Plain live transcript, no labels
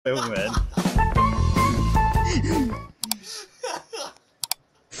Filming.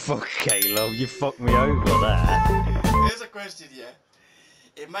 Fuck Caleb, you fucked me over there. Here's a question, yeah.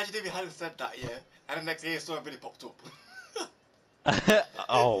 Imagine if you hadn't said that, yeah, and the next day someone really popped up.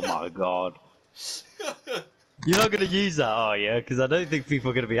 Oh my god. You're not gonna use that, are you? Because I don't think people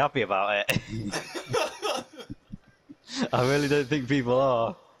are gonna be happy about it. I really don't think people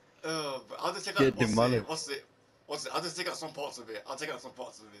are. But I'll just take Get out, demolished. what's it? I'll just take out some parts of it. I'll take out some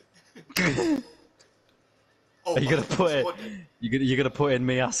parts of it. Oh, Are you gonna put it? squad then. You're gonna put in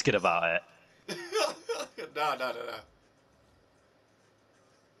me asking about it? No.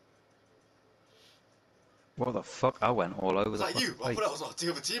 What the fuck? I went all over Was the that fucking you? I place. thought that was our team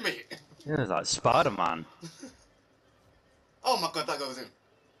of a teammate. Yeah, it was like Spider-Man. Oh my god, that goes in.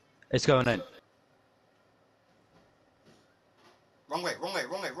 It's going in. Wrong way.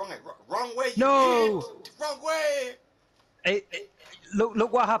 No! Idiot. Wrong way.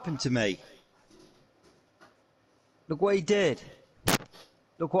 Look what happened to me. Look what he did.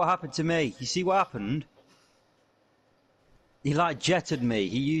 Look what happened to me. You see what happened? He like jetted me.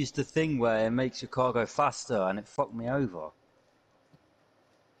 He used the thing where it makes your car go faster and it fucked me over.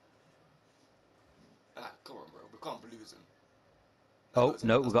 Ah, come on, bro. We can't be losing. Oh,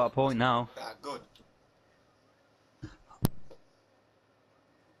 no, we got a point now. Ah, good.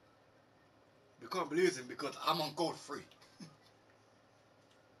 We can't be losing because I'm on gold 3.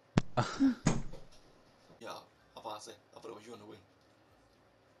 Yeah, I thought it was you on the win.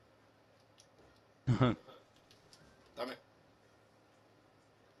 Damn it.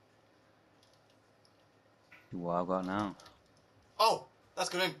 What I got now? Oh, that's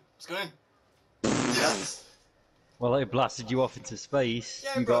going in. It's going in. Yes! Well, it blasted you off into space.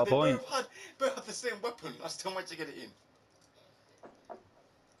 Yeah, You bro, got a they point. both had the same weapon. I still managed to get it in.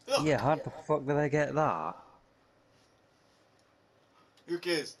 Yeah, how the fuck did I get that? Who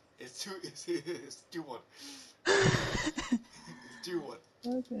cares? It's 2-1. It's 2-1.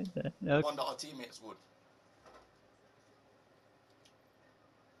 Okay then. One that our teammates would.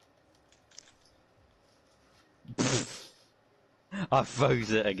 I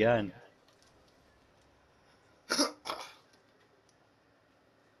froze it again.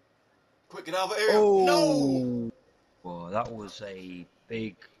 Quick, get out of the area. Oh! No! Well, that was a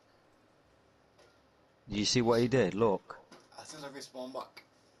big... Did you see what he did? Look. As soon as I respawn back.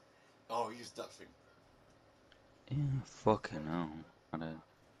 Oh, he used that thing. Yeah, fucking hell. I don't...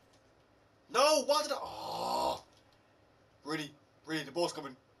 No, why did I... Oh! Rudy, the ball's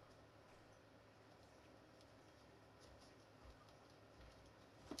coming.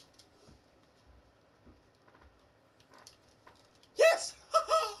 Yes!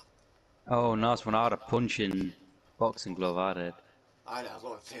 Oh, nice one. I had a punching boxing glove, I did. I know, as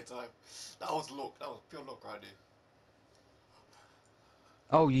well at the same time. That was luck. That was pure luck right there.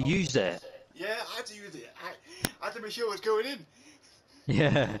 Oh, you used it? Yeah, I had to use it. I had to make sure it was going in.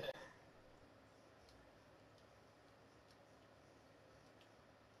 Yeah.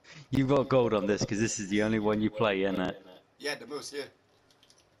 You got gold on this because this is the only one you play, innit? Yeah, the most,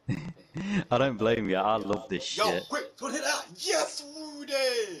 yeah. I don't blame you. I love this Yo, shit. quick, don't hit that. Yes,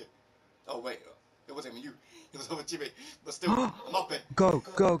 Rudy. Oh wait, it wasn't even you. It was our teammate. But still, I'm up it. Go.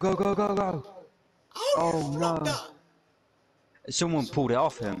 Oh no. that. Someone pulled it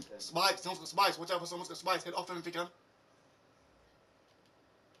off him. Spikes, someone's got spikes. Watch out for someone's got spikes. Head off him if you can.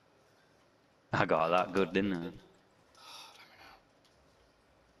 I got that good, didn't I?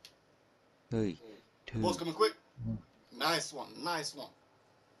 Three, two. Ball's coming quick. Nice one.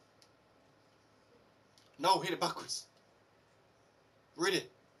 No, hit it backwards. Rudy,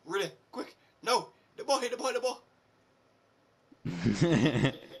 quick. No, the ball, hit the ball.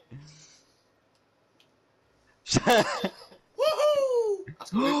 Woohoo!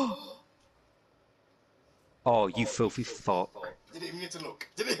 That's good. Oh, you filthy fuck. Didn't even need to look.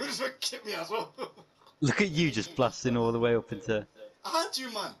 Didn't even just kick me as well. Look at you just blasting all the way up into... I had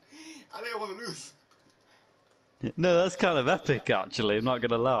you, man. I didn't want to lose. No, that's kind of epic, actually. I'm not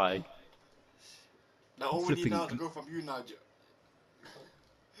gonna lie. Now all we need now to go from you now,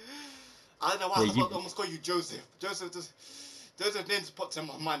 I don't know why Yeah, I almost call you Joseph. Joseph name's popped in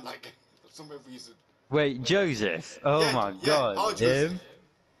my mind like for some weird reason. Wait, Joseph? Oh Yeah, my yeah, god, oh, him?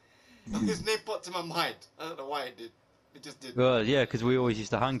 His name popped in my mind. I don't know why it did. It just did. Well, yeah, because we always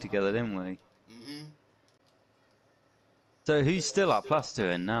used to hang together, didn't we? So who's still at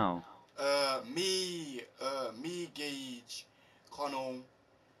plastering now? Me, Gage, Connell,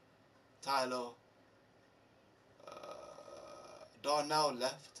 Tyler, Darnell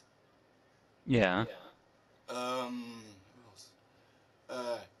left. Yeah. Who else?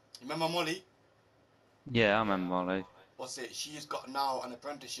 Remember Molly? Yeah, I remember Molly. what's it? She's got now an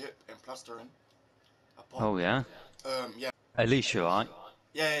apprenticeship in plastering. Oh yeah. Yeah. Alicia, right?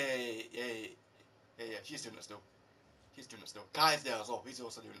 Yeah. She's doing it still. Kai's there as well. He's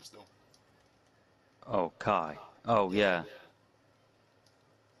also doing it still. Oh, Kai. Oh yeah.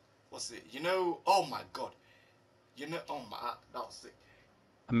 What's it? You know? Oh my god. You know? Oh my, that was sick.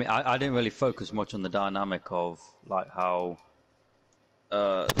 I mean, I didn't really focus much on the dynamic of like how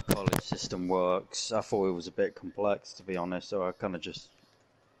the college system works. I thought it was a bit complex, to be honest. So I kind of just.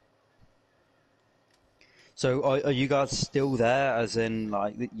 So are you guys still there? As in,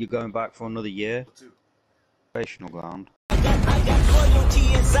 like, you're going back for another year? Operational ground. I got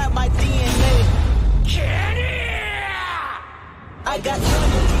loyalty inside my DNA. I got